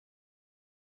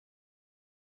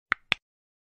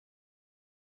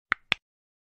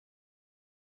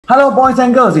Hello boys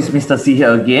and girls, it's Mr. C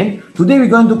here again. Today we're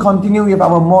going to continue with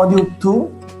our module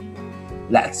 2.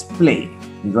 Let's play.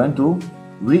 We're going to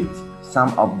read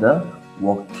some of the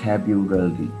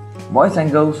vocabulary. Boys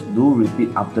and girls, do repeat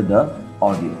after the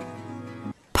audio.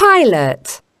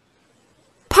 Pilot,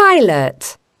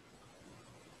 pilot.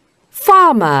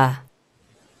 Farmer,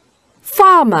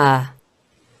 farmer.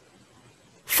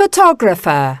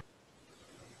 Photographer,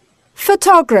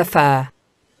 photographer.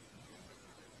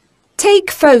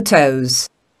 Take photos,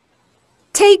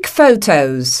 take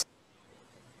photos.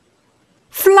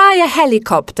 Fly a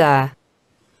helicopter,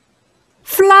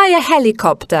 fly a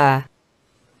helicopter.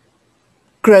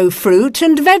 Grow fruit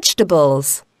and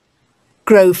vegetables,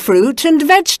 grow fruit and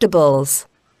vegetables.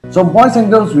 So boys and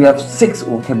girls, we have 6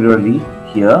 vocabulary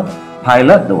here.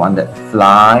 Pilot, the one that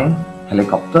fly,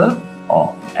 helicopter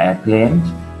or airplane.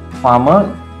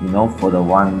 Farmer, for the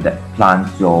one that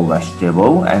plants your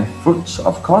vegetable and fruits,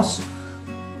 of course.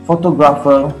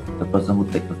 Photographer, the person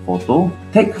who takes the photo.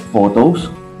 Take photos,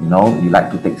 you like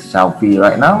to take selfie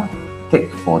right now.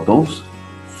 Take photos.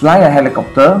 Fly a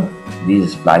helicopter, this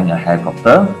is flying a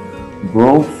helicopter.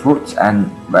 Grow fruits and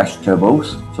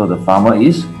vegetables, so the farmer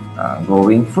is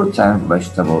growing fruits and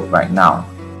vegetables right now.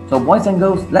 So boys and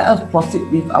girls, let us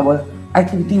proceed with our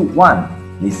activity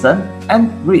 1. Listen and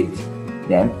read.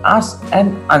 Then ask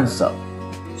and answer.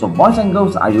 So boys and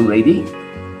girls, are you ready?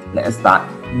 Let us start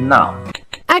now.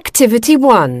 Activity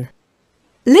 1.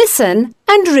 Listen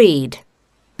and read.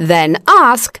 Then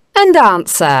ask and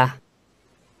answer.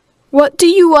 What do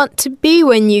you want to be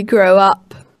when you grow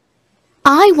up?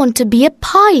 I want to be a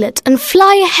pilot and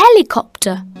fly a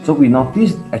helicopter. So we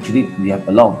notice actually we have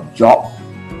a lot of job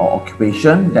or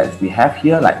occupation that we have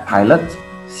here, like pilot,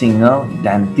 singer,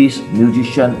 dentist,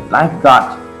 musician,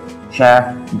 lifeguard,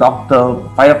 chef, doctor,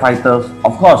 firefighters.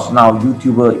 Of course, now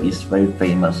YouTuber is very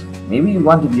famous. Maybe you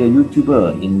want to be a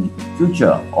YouTuber in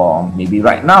future or maybe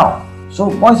right now. So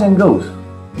boys and girls,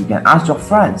 you can ask your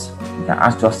friends, you can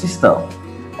ask your sister,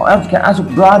 or else you can ask your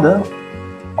brother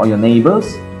or your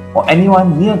neighbors or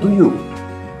anyone near to you.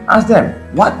 Ask them,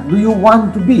 what do you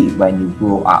want to be when you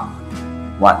grow up?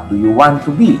 What do you want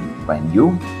to be when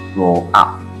you grow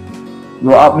up?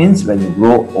 Grow up means when you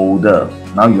grow older.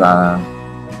 Now you are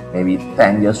maybe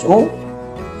 10 years old.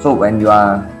 So when you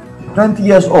are 20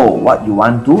 years old, what you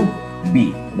want to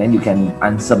be? Then you can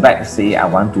answer back, say, I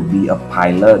want to be a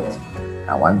pilot,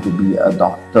 I want to be a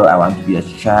doctor, I want to be a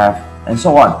chef, and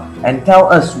so on. And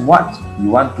tell us what you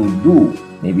want to do.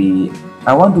 Maybe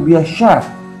I want to be a chef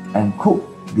and cook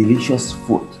delicious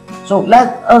food. So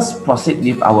let us proceed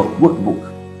with our workbook.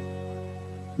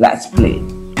 Let's play.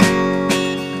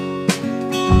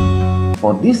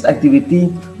 For this activity,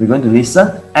 we're going to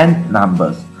listen and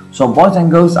numbers. So boys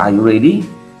and girls, are you ready?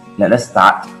 Let us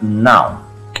start now.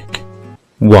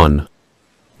 1.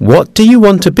 What do you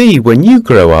want to be when you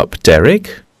grow up,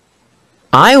 Derek?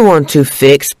 I want to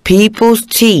fix people's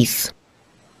teeth.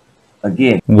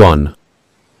 Again. 1.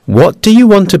 What do you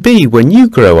want to be when you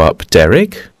grow up,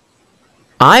 Derek?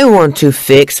 I want to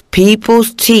fix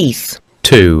people's teeth.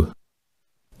 2.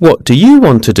 What do you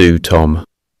want to do, Tom?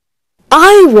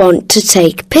 I want to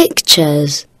take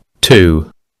pictures.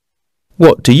 2.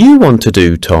 What do you want to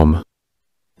do, Tom?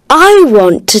 I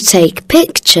want to take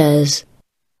pictures.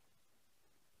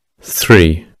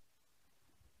 3.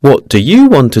 What do you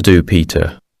want to do,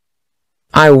 Peter?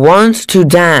 I want to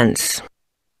dance.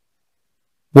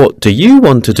 What do you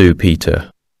want to do,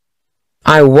 Peter?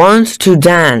 I want to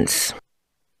dance.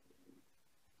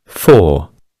 4.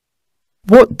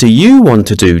 What do you want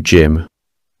to do, Jim?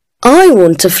 I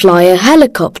want to fly a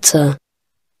helicopter.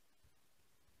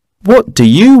 What do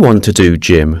you want to do,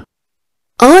 Jim?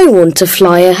 I want to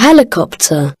fly a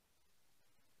helicopter.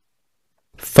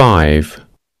 5.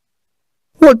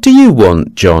 What do you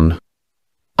want, John?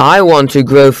 I want to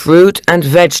grow fruit and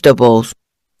vegetables.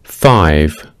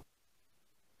 5.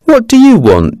 What do you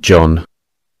want, John?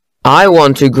 I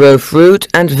want to grow fruit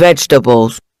and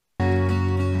vegetables.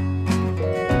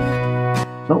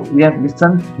 So we have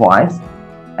listened twice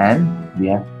and we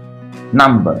have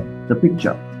numbered the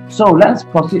picture. So let's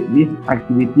proceed with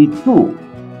activity 2.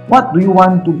 What do you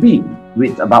want to be?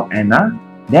 Read about Anna,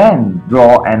 then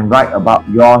draw and write about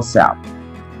yourself.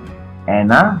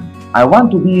 Anna, I want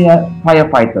to be a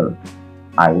firefighter.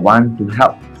 I want to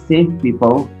help save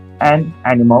people and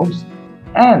animals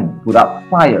and put out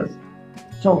fires.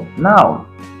 So now,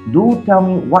 do tell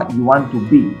me what you want to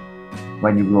be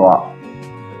when you grow up.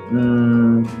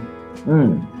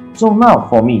 So now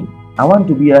for me, I want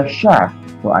to be a chef.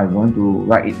 So I'm going to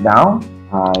write it down.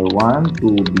 I want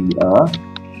to be a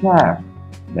chef.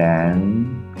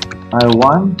 Then I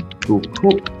want to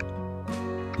cook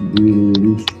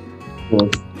delicious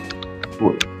delicious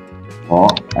food for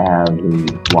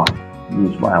everyone.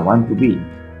 This is what I want to be.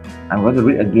 I'm going to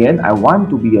read again. I want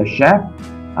to be a chef.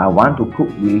 I want to cook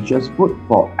delicious food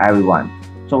for everyone.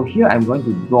 So here I'm going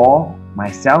to draw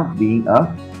myself being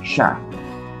a chef.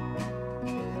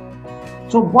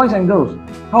 So boys and girls,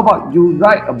 how about you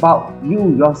write about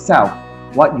you yourself,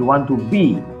 what you want to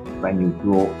be when you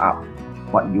grow up,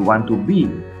 what you want to be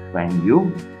when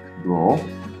you grow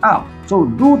up. So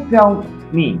do tell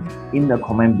me in the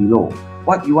comment below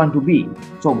what you want to be.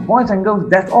 So boys and girls,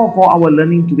 that's all for our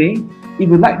learning today. If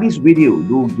you like this video,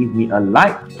 do give me a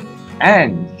like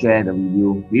and share the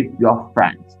video with your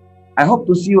friends. I hope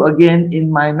to see you again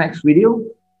in my next video.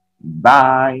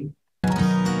 Bye.